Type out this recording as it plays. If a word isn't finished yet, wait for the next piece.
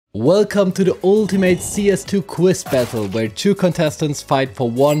Welcome to the ultimate CS2 Quiz Battle, where two contestants fight for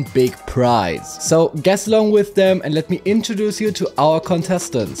one big prize. So guess along with them and let me introduce you to our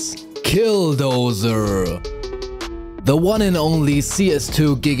contestants. Killdozer, the one and only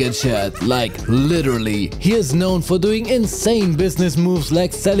CS2 Giga Chat, like literally. He is known for doing insane business moves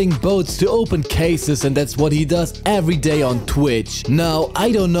like selling boats to open cases, and that's what he does every day on Twitch. Now,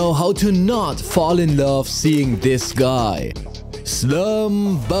 I don't know how to not fall in love seeing this guy.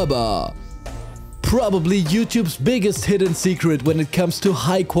 Slum Bubba, probably YouTube's biggest hidden secret when it comes to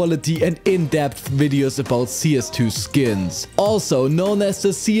high quality and in-depth videos about CS2 skins. Also known as the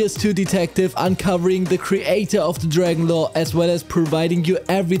CS2 detective, uncovering the creator of the Dragon Lore as well as providing you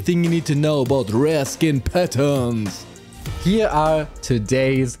everything you need to know about rare skin patterns. Here are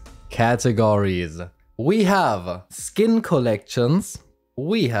today's categories. We have skin collections,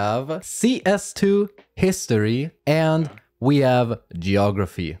 we have CS2 history, and we have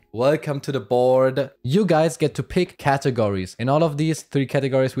geography. Welcome to the board. You guys get to pick categories. In all of these three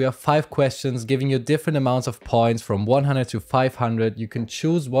categories, we have 5 questions giving you different amounts of points from 100 to 500. You can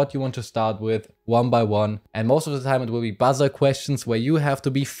choose what you want to start with one by one. And most of the time it will be buzzer questions where you have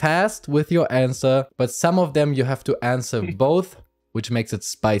to be fast with your answer. But some of them you have to answer both, which makes it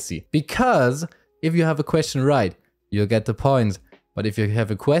spicy. Because if you have a question right, you'll get the points. But if you have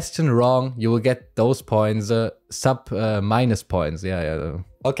a question wrong, you will get those points, minus points. Yeah.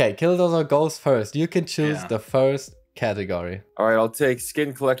 Okay, Killdozer goes first. You can choose the first category. All right, I'll take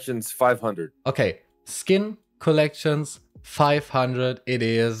skin collections 500. Okay, skin collections 500 it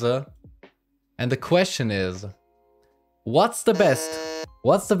is. And the question is, what's the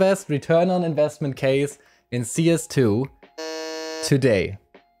best return on investment case in CS2 today?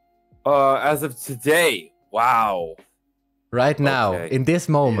 As of today, wow. Right now, in this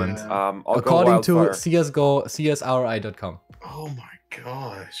moment, according to CSRI.com. Oh my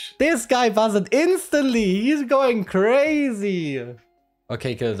gosh. This guy buzzed instantly. He's going crazy.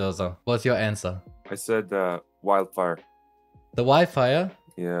 Okay, Killdozer, what's your answer? I said wildfire. The wildfire?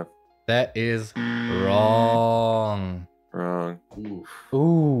 Yeah. That is wrong. Wrong. Oof.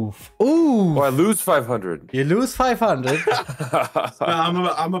 Oof. Oh, I lose 500. You lose 500.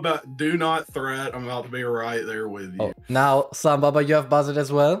 I'm about, do not threat. I'm about to be right there with you. Oh, now, Slum Bubba, you have buzzed as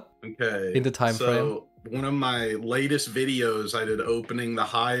well? Okay. In the time frame. One of my latest videos, I did opening the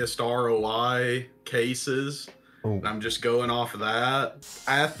highest ROI cases. And I'm just going off of that.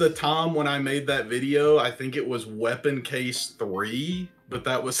 At the time when I made that video, I think it was weapon case 3. But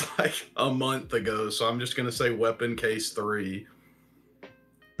that was like a month ago, so I'm just gonna say weapon case 3.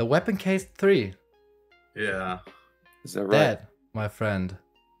 The weapon case 3? Yeah. Is that right? That, my friend,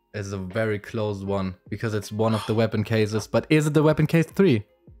 is a very close one, because it's one of the weapon cases. But is it the weapon case 3?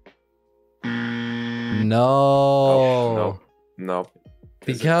 No. Oh, no.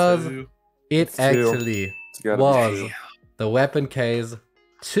 Because it actually was the weapon case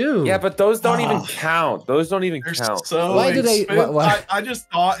 2. Yeah, but those don't even count. Those don't even count. So why do they? Why? I just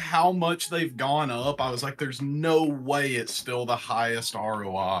thought how much they've gone up. I was like, there's no way it's still the highest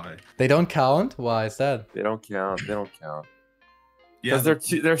ROI. They don't count? Why is that? They don't count. They don't count. Yeah, Because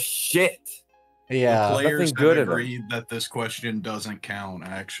they're shit. Yeah. the players nothing good have in them. agreed that this question doesn't count,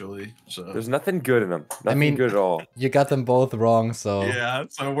 actually. So There's nothing good in them. Nothing good at all. You got them both wrong, so. yeah,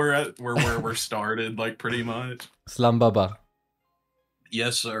 so we're at where we're started, like pretty much. Slum Bubba,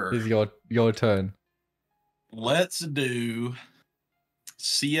 Yes, sir. it's your turn. Let's do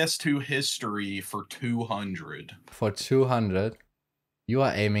CS2 history for 200. For 200, you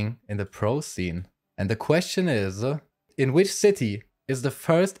are aiming in the pro scene. And the question is, in which city is the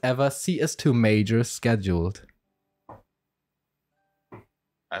first ever CS2 major scheduled?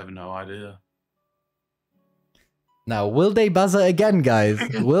 I have no idea. Now, will they buzzer again, guys?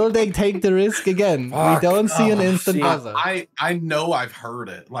 Will they take the risk again? Fuck. We don't see an instant See, buzzer. I know I've heard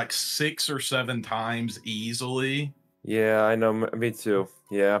it like 6 or 7 times easily. Yeah, I know. Me too.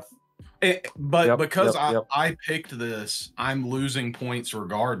 Yeah. But because yep. I picked this, I'm losing points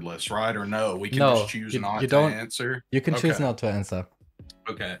regardless, right? Or no? We can No, just choose not to don't. answer. You can choose Okay. not to answer.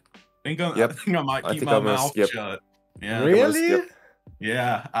 Okay. I think I might I keep think my I'm gonna mouth skip. shut. Yeah. Really?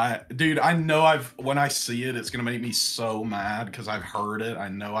 Yeah, dude, I know when I see it, it's gonna make me so mad because I've heard it. I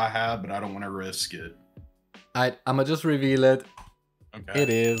know I have, but I don't want to risk it. I'm gonna just reveal it. Okay. It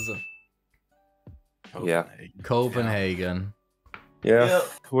is Copenhagen. Copenhagen. Yeah.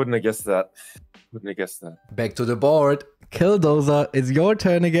 Wouldn't have guessed that. Wouldn't have guessed that. Back to the board. Killdozer, it's your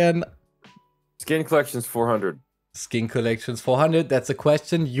turn again. Skin collections 400. Skin collections 400. That's a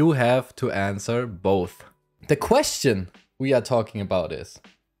question you have to answer both. The question we are talking about is,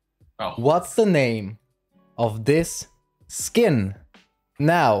 what's the name of this skin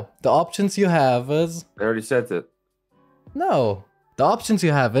Now, the options you have is... I already said it. No. The options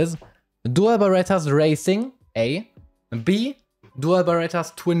you have is Dual Berettas Racing, A. B. Dual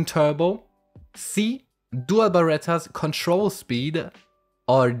Berettas Twin Turbo. C. Dual Berettas Control Speed.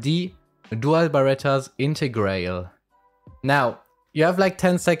 Or D. Dual Berettas Integral. Now, you have like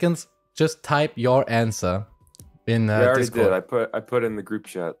 10 seconds. Just type your answer in Yeah, I already Discord. did. I put in the group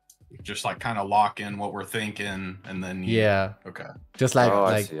chat. Just like kind of lock in what we're thinking, and then you... Yeah. Okay. Just like, Oh,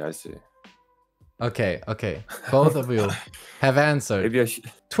 like... I see. Okay. Both of you have answered. Maybe I should...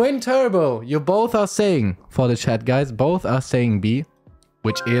 Twin Turbo, you both are saying, for the chat guys, both are saying B,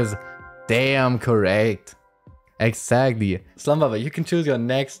 which is damn correct. Exactly. Slum Bubba, you can choose your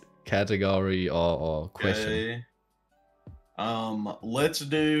next category or question. Okay. Let's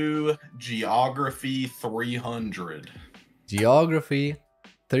do Geography 300. Geography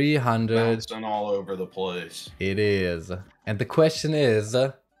 300. Bouncing all over the place. It is. And the question is,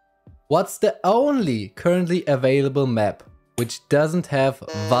 what's the only currently available map which doesn't have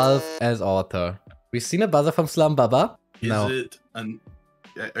Valve as author? We've seen a buzzer from Slum Bubba.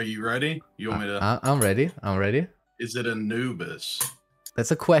 Are you ready? You want me to? I'm ready. Is it Anubis?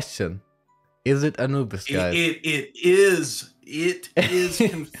 That's a question. Is it Anubis, guys? It is. It is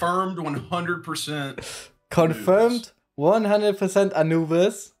confirmed 100%. Confirmed 100%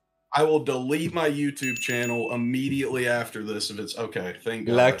 Anubis. I will delete my YouTube channel immediately after this if it's okay. Thank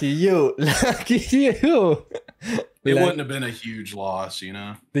God. Lucky you. Lucky you. It wouldn't have been a huge loss, you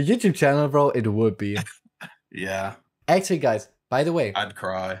know? The YouTube channel, bro, it would be. Yeah. Actually, guys, by the way, I'd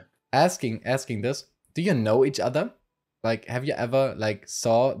cry. asking this, do you know each other? Like, have you ever, like,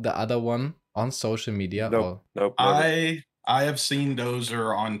 saw the other one on social media? Nope. Nope. I have seen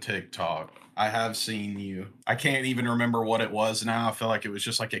Dozer on TikTok. I have seen you. I can't even remember what it was now. I feel like it was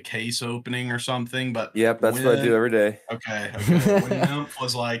just like a case opening or something. But yep, that's what I do every day. Okay. When Nymph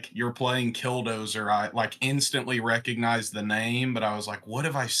was like, "You're playing Killdozer," I like instantly recognized the name, but I was like, "What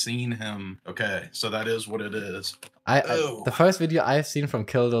have I seen him?" Okay, so that is what it is. The first video I've seen from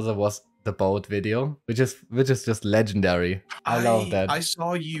Killdozer was the boat video, which is just legendary. I love that. I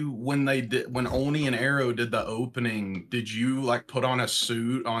saw you when Oni and Arrow did the opening. Did you like put on a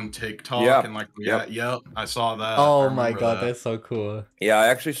suit on TikTok? Yeah. And like, yep, I saw that. Oh my God, that's so cool. Yeah, I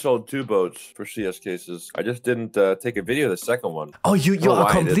actually sold 2 boats for CS cases. I just didn't take a video of the second one. Oh, you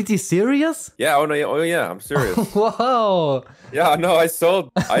are completely serious? Yeah. Oh yeah, I'm serious. Wow. Yeah, no, I sold.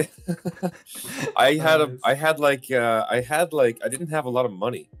 I didn't have a lot of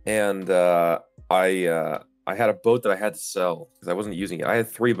money, and I had a boat that I had to sell because I wasn't using it. I had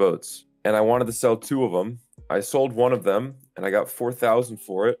 3 boats, and I wanted to sell 2 of them. I sold one of them, and I got 4,000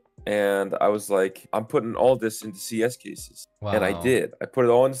 for it. And I was like, I'm putting all this into CS cases. Wow. And I did. I put it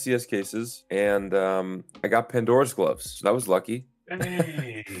all into CS cases, and I got Pandora's gloves. So that was lucky.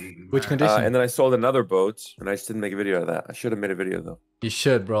 Dang. Which condition? And then I sold another boat, and I just didn't make a video of that. I should have made a video though. You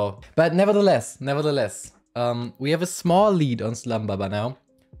should, bro. But nevertheless, we have a small lead on Slum Bubba now.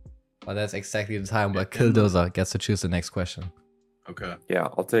 But that's exactly the time where Killdozer gets to choose the next question. Okay. Yeah,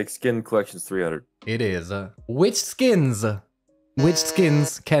 I'll take Skin Collections 300. It is. Which skins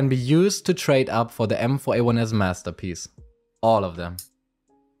can be used to trade up for the M4A1S masterpiece? All of them.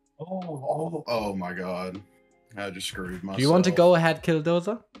 Oh my God. I just screwed myself. Do you want to go ahead,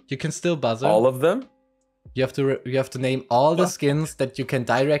 Killdozer? You can still buzzer. All of them? You have to name all the skins that you can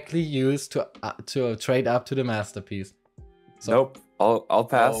directly use to trade up to the masterpiece. So, nope. I'll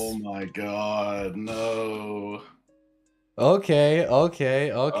pass. Oh my God, no. Okay.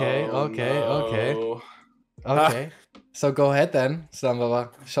 So go ahead then, Slum Bubba.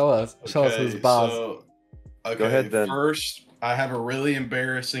 Show us who's boss. Okay, go ahead then. First, I have a really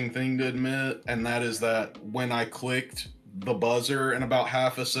embarrassing thing to admit, and that is that when I clicked the buzzer in about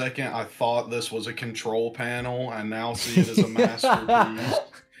half a second, I thought this was a control panel. I now see it as a masterpiece.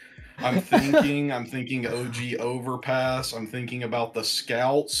 I'm thinking OG Overpass. I'm thinking about the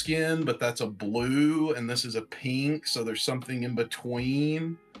Scout skin, but that's a blue, and this is a pink, so there's something in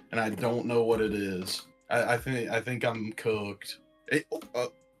between, and I don't know what it is. I think I'm cooked.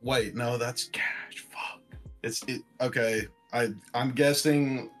 Wait, no, that's cash. Fuck. Okay. I'm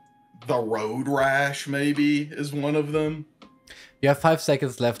guessing the Road Rash maybe is one of them. You have 5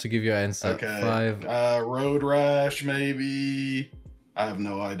 seconds left to give your answer. Okay. 5. Road Rash maybe. I have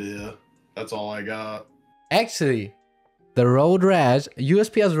no idea. That's all I got. Actually, the Road Rash,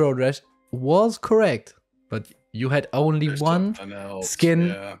 USPS Road Rash was correct, but you had only one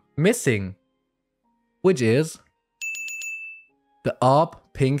skin missing, which is the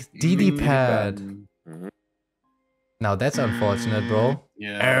ARP pink DD pad. Mm-hmm. Now that's unfortunate, bro.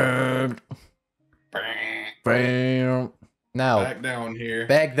 Yeah. Now, Back down here.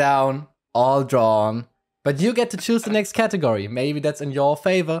 back down, all drawn. But you get to choose the next category. Maybe that's in your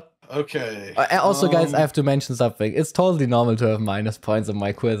favor. Okay. Also, guys, I have to mention something. It's totally normal to have minus points on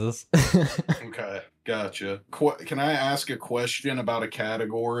my quizzes. Okay, gotcha. Can I ask a question about a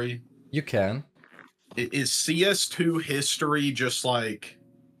category? You can. Is CS2 history just like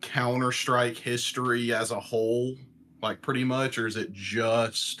Counter-Strike history as a whole? Like pretty much, or is it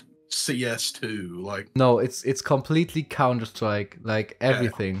just CS2? Like No, it's completely Counter-Strike, like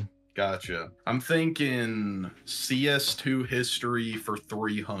everything. Gotcha. I'm thinking CS2 history for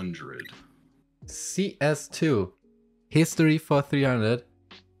 300. CS2 history for 300.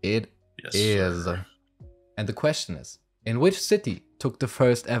 It Yes, is. sir. And the question is, in which city took the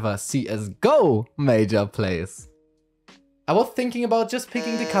first ever CSGO major place? I was thinking about just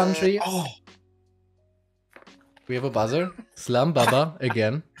picking the country. Oh, We have a buzzer. Slum Bubba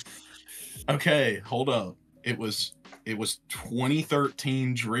again. okay. Hold up. It was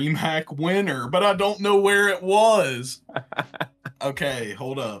 2013 DreamHack winner, but I don't know where it was. Okay,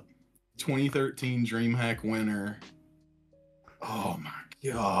 hold up. 2013 DreamHack winner. Oh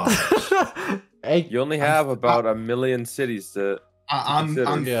my god. Hey, You only have about a million cities to. I'm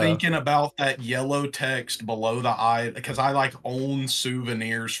Yeah. thinking about that yellow text below the I because I like own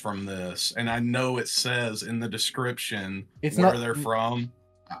souvenirs from this, and I know it says in the description It's where not- they're from.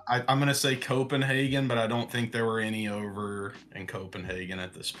 I'm gonna say Copenhagen, but I don't think there were any over in Copenhagen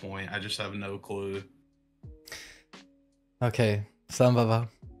at this point. I just have no clue. Okay, Slum Bubba.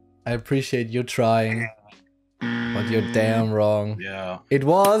 I appreciate you trying, but you're damn wrong. Yeah. It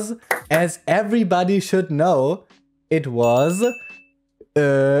was, as everybody should know, it was.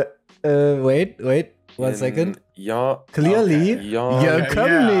 Wait, 1 second. Yeah. Clearly, Yeah. You're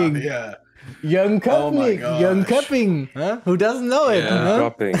coming. Yeah. Young Oh my Cupping, Young gosh. Cupping. Huh? Who doesn't know it? Yeah. Huh?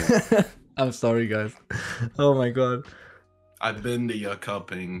 Cupping. I'm sorry, guys. Oh my god. I've been to your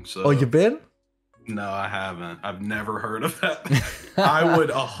cupping, so Oh, you been? no, I haven't. I've never heard of that. I would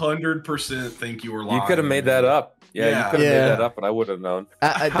 100% think you were lying. You could have made that up. Yeah, Yeah. you could have Yeah. made that up, and I would have known.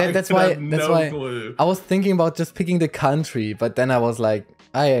 That's I why. have That's no why. clue. I was thinking about just picking the country, but then I was like,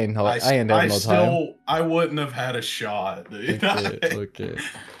 I ain't have no time. I wouldn't have had a shot, dude. Okay.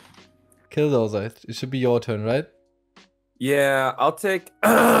 Killdozer, it should be your turn, right? Yeah, I'll take.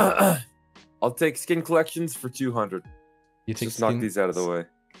 I'll take skin collections for 200. You take Just knock these out of the way.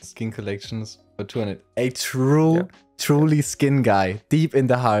 Skin collections for 200. A truly skin guy, deep in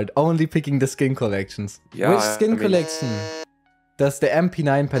the heart, only picking the skin collections. Yeah, Which skin I mean- collection does the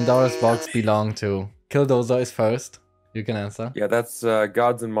MP9 Pandora's box belong to? Killdozer is first. You can answer. Yeah, that's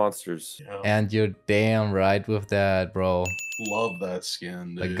Gods and Monsters. Yeah. And you're damn right with that, bro. Love that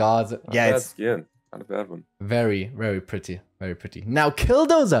skin, The dude. gods. Not Yeah, bad it's skin. Not a bad one. very, very pretty. Very pretty. Now,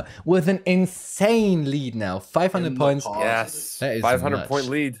 Killdozer with an insane lead now. 500 In the points. pot. Yes. That is 500-point nuts.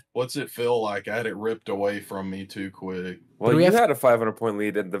 lead. What's it feel like? I had it ripped away from me too quick. Well, Do we you have- had a 500-point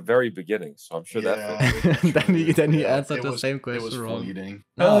lead at the very beginning, so I'm sure that. Then he answered it the was- same It question was wrong. fleeting.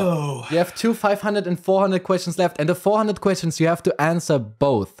 No. Oh. You have two 500 and 400 questions left, and the 400 questions you have to answer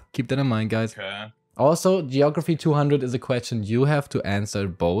both. Keep that in mind, guys. Okay. Also, Geography 200 is a question you have to answer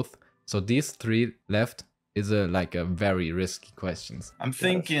both. So these three left is a very risky questions. I'm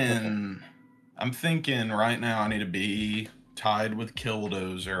thinking right now I need to be tied with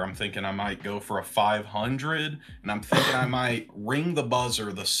Killdozer. I'm thinking I might go for a 500, and I'm thinking I might ring the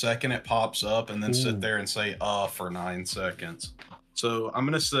buzzer the second it pops up and then Ooh. sit there and say for 9 seconds. So I'm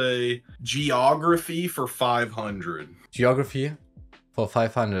gonna say geography for 500. Geography for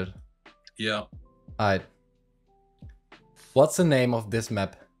 500. Yeah. Alright. What's the name of this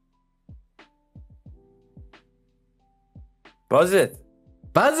map? Buzz it.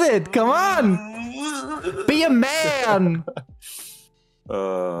 Buzz it! Come on! Be a man!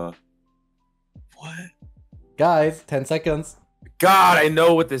 Uh, What? Guys, 10 seconds. God, I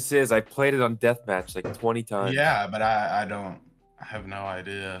know what this is. I played it on Deathmatch like 20 times. Yeah, but I have no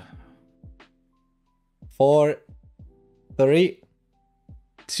idea. 4, 3,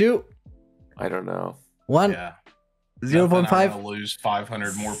 2, I don't know. 1. Yeah. 0.5. I'm gonna lose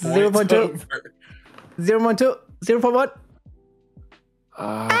 500 more points. 0.2. over. 0.2. 0.1.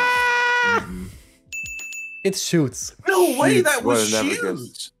 It shoots. No way, Shoots, that was what, I never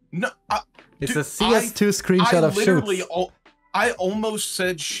shoots. No, It's Dude, a CS2 screenshot I of literally, shoots. I almost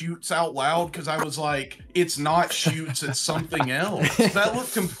said shoots out loud because I was like, it's not shoots, it's something else. That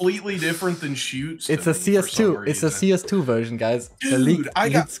looked completely different than shoots. to It's a me for some CS2. It's a reason. CS2 version, guys. The Dude, leaked I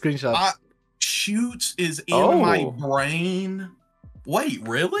got- screenshot. Shoots is in Oh. my brain. Wait,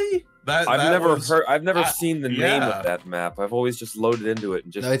 really? I've that never was- heard. I've never I- seen the name yeah. of that map. I've always just loaded into it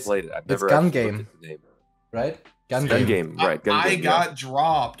and just No, it's- played it. I've it's never gun actually game. looked at the name. Right? Gun Gun game. game, right? Gun I game, got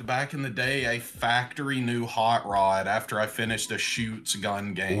dropped back in the day a factory new hot rod after I finished a shoots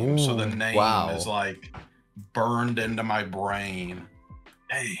gun game. So the Ooh, name wow. is like burned into my brain.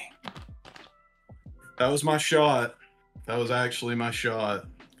 Hey, that was my shot. That was actually my shot.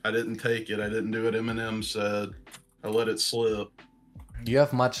 I didn't take it. I didn't do what Eminem said. I let it slip. You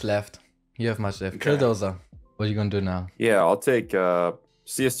have much left. You have much left. Okay. Killdozer, what are you gonna do now? Yeah, I'll take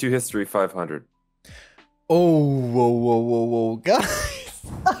CS2 History 500. Oh, whoa, guys!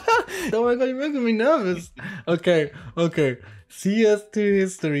 Oh my god, you're making me nervous. Okay. CS2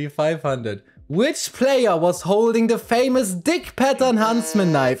 History 500. Which player was holding the famous dick pattern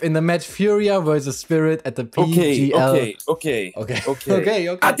huntsman knife in the match Furia versus Spirit at the PGL? Okay.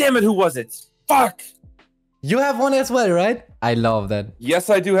 God damn it, who was it? Fuck! You have one as well, right? I love that. Yes,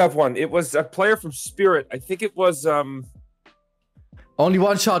 I do have one. It was a player from Spirit. I think it was Only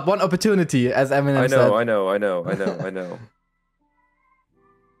one shot, one opportunity, as Eminem said. I know.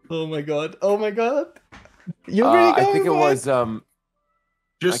 Oh my god. You're really going I think it for was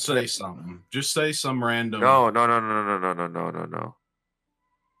Just say something. Just say some random. No.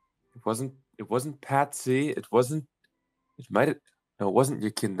 It wasn't Patsy. It wasn't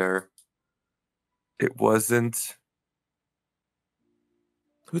Yakinder. It wasn't.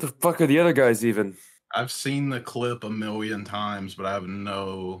 Who the fuck are the other guys even? I've seen the clip a million times, but I have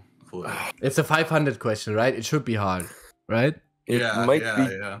no clue. It's a 500 question, right? It should be hard, right? It might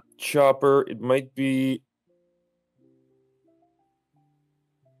be Chopper. It might be.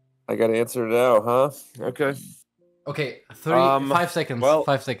 I gotta answer now, huh? Okay. Okay, 5 seconds. well-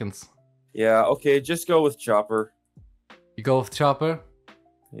 5 seconds. Yeah. Okay. Just go with Chopper. You go with Chopper?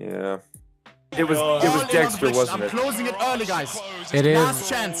 Yeah. It was Dexter, wasn't it? Closing it early, guys. It is. Last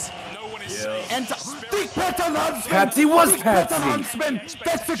chance. Enter. Big pattern huntsman. Patsy was Big pattern Patsy. huntsman.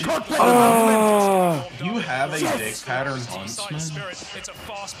 That's the code pattern huntsman. You have a dick pattern huntsman?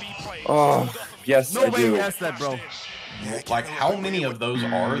 Oh, yes, I Nobody do. has that, bro. Like, how many of those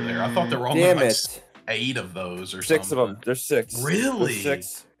are there? I thought there were only Damn like it. 8 of those or 6 of something. them. There's 6. Really? There's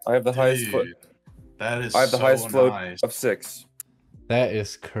 6. I have the highest float. Dude, that is I have the so highest float nice. of 6. That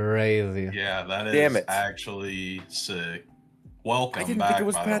is crazy. Yeah, that is Damn it. actually sick. Welcome I didn't back, think it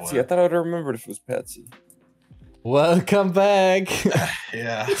was by Patsy. the I thought I would have remembered if it was Patsy. Welcome back. way.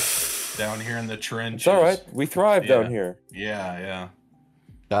 Yeah, down here in the trenches. It's all right. We thrive Yeah. down here. Yeah.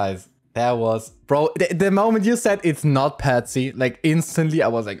 Guys, that was... Bro, the moment you said it's not Patsy, like instantly I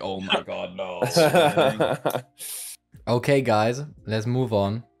was like, oh my god, no. Okay, guys, let's move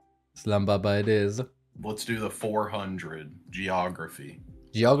on. Slum Bubba it is. Let's do the 400 geography.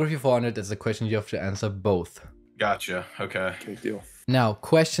 Geography 400 is a question you have to answer both. Gotcha. Okay. Big deal. Now,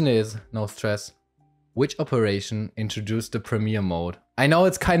 question is, no stress, which operation introduced the premiere mode? I know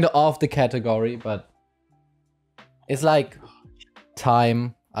it's kind of off the category, but it's like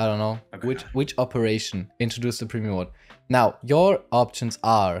time, I don't know. Okay. Which operation introduced the premiere mode? Now, your options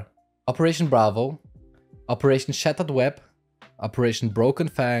are Operation Bravo, Operation Shattered Web, Operation Broken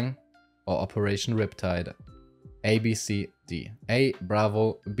Fang, or Operation Riptide. A, B, C, D. A,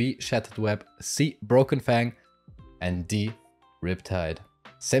 Bravo, B, Shattered Web, C, Broken Fang, and D, Riptide.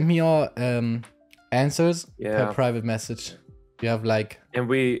 Send me your answers per private message. You have like... And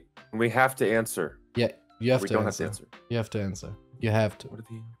we have to answer. Yeah, you have We to don't answer. have to answer. You have to answer. You have to. What are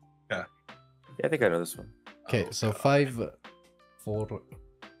the... Yeah. Yeah, I think I know this one. Okay, Oh, so God. 5, 4,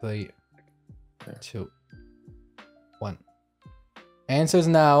 3, 2, 1. Answers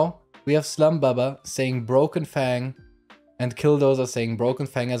now. We have Slum Bubba saying Broken Fang and Killdozer saying Broken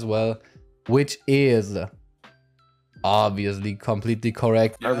Fang as well, which is obviously completely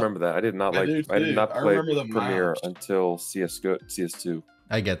correct. I remember that. I did not I like. do I did too. not I play remember the Premiere maps. until CS2.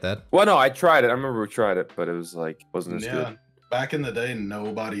 I get that. Well, no, I tried it. I remember we tried it, but it was like wasn't as Yeah. good. Back in the day,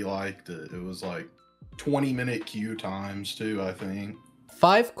 nobody liked it. It was like 20-minute queue times too, I think.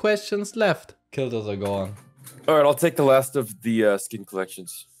 5 questions left. Killdozer, go on. All right, I'll take the last of the skin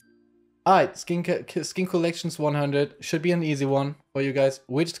collections. Alright, skin collections 100 should be an easy one for you guys.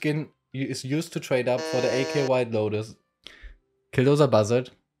 Which skin is used to trade up for the AK White Lotus? Killdozer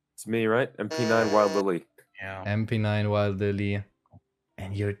Buzzard, It's me, right? MP9 Wild Lily. Yeah. MP9 Wild Lily,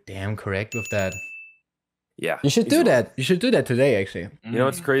 and you're damn correct with that. Yeah. You should easy do one. that. You should do that today, actually. You know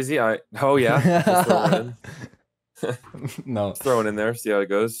what's crazy? Oh yeah. Just throw it in. No. Throw it in there. See how it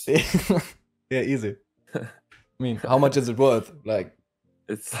goes. Yeah, easy. I mean, how much is it worth? Like,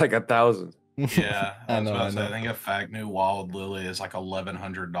 It's like 1,000. Yeah, I I was know, about I to say, know. I think a fact new Wild Lily is like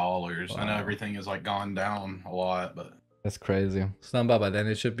 $1,100. I know Wow. everything has like gone down a lot, but that's crazy. Slum Bubba, then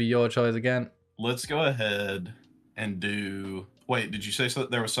it should be your choice again. let's go ahead and do. Wait, did you say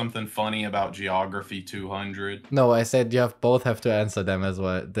there was something funny about Geography 200? No, I said you both have to answer them as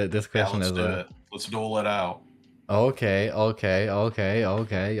well. This question let's as do well. it. Let's duel it out. Okay.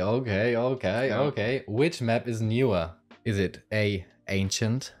 Which map is newer? Is it A,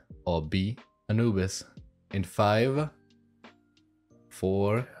 Ancient, or B, Anubis? In 5,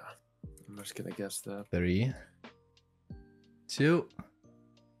 4, I'm just gonna guess that. 3, 2,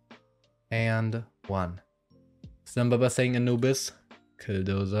 and 1. Slum Bubba saying Anubis.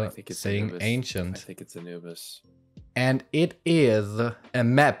 Killdozer saying Anubis. Ancient. I think it's Anubis. And it is a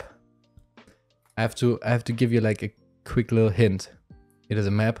map. I have to give you like a quick little hint. It is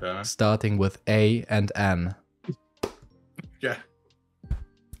a map starting with A and N. Yeah.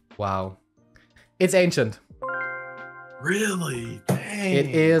 Wow. It's Ancient. Really? Dang, It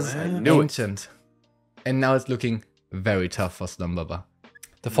is man. Ancient. And now it's looking very tough for Slum Bubba.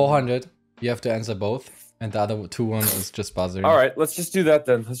 The 400, you have to answer both. And the other 2 ones is just buzzing. All right, let's just do that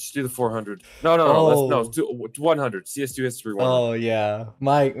then. Let's just do the 400. No. Let's do 100. CS2 History 100. Oh yeah,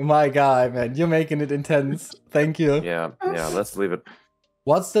 my guy, man, you're making it intense. Thank you. Yeah. Let's leave it.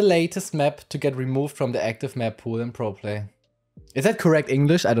 What's the latest map to get removed from the active map pool in Pro Play? Is that correct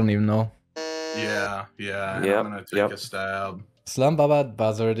English? I don't even know. Yeah. Yep, I'm gonna take a stab. Slum Bubba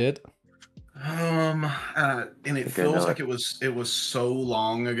buzzed it. And it feels like it was so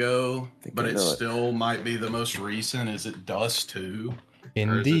long ago, but it still might be the most recent. Is it Dust 2?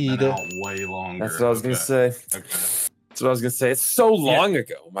 Indeed. Or has it been out way longer? That's what I was gonna say. Okay. That's what I was gonna say. It's so long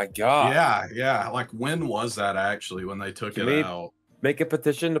ago. My God. Yeah. Like when was that actually? When they took it out? Make a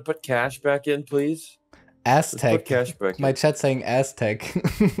petition to put cash back in, please. Aztec. Put cash back in. My chat saying Aztec.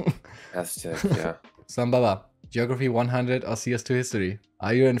 Aztec. Yeah. Slum Bubba, Geography 100 or CS2 History?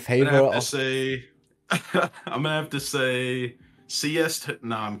 Are you in favor I'm of? gonna have to say CS2.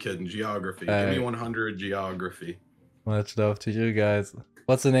 No, I'm kidding. Geography. Give me 100 Geography. Much love to you guys.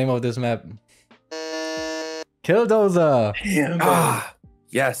 What's the name of this map? Killdozer.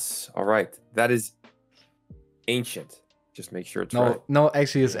 Yes. All right. That is Ancient. Just make sure it's no, right. No,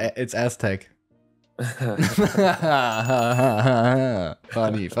 actually, it's Aztec.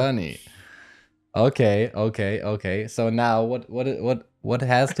 Funny. Okay. So now what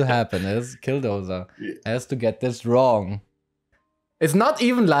has to happen is Killdozer has to get this wrong. It's not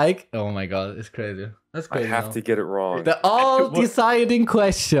even like, oh my god, it's crazy. That's crazy. I have to get it wrong. The all deciding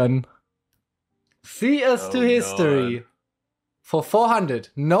question. CS2 History for 400.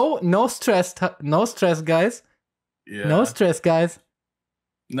 No stress, guys. Yeah. No stress, guys.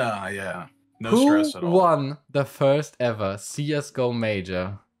 Nah, yeah. No Who stress at all. won the first ever CSGO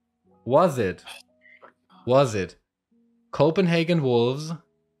major? Was it Copenhagen Wolves?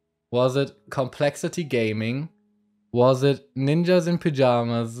 Was it Complexity Gaming? Was it Ninjas in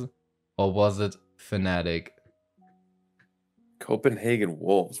Pyjamas? Or was it Fnatic? Copenhagen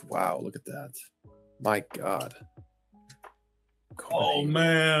Wolves. Wow, look at that. My God. Oh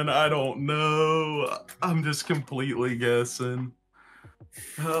man, I don't know. I'm just completely guessing.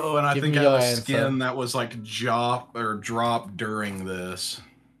 Oh, and I think I have a skin that was like dropped during this.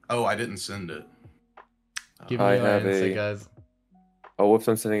 Oh, I didn't send it. Give me your answer, guys. Oh, whoops,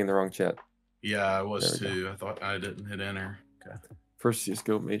 I'm sending in the wrong chat. Yeah, I was too. I thought I didn't hit enter. Okay. First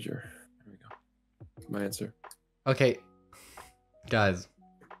CSGO major. There we go. My answer. Okay. Guys.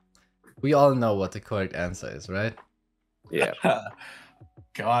 We all know what the correct answer is, right? Yeah.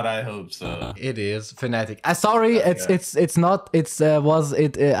 God, I hope so. It is Fnatic. Sorry, it's not.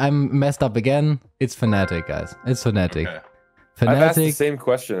 I'm messed up again. It's Fnatic, guys. It's Fnatic. Okay. Fnatic. I've asked the same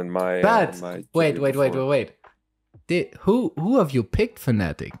question in my. But wait. Who of you picked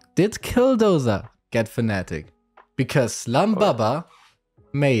Fnatic? Did Killdozer get Fnatic? Because Slum Bubba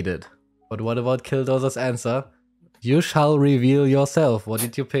made it. But what about Killdozer's answer? You shall reveal yourself. What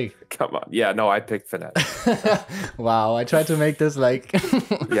did you pick? Come on. Yeah, no, I picked Fnatic. Wow, I tried to make this like...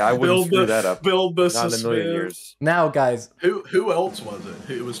 Yeah, I wouldn't screw that up. Build the Not in a million years. Now, guys. Who else was it?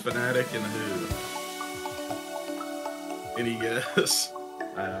 Who was Fnatic and who? Any guess?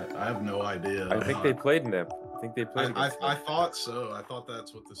 I have no idea. I think they played NYMP. I thought so. I thought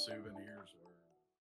that's what the souvenirs were.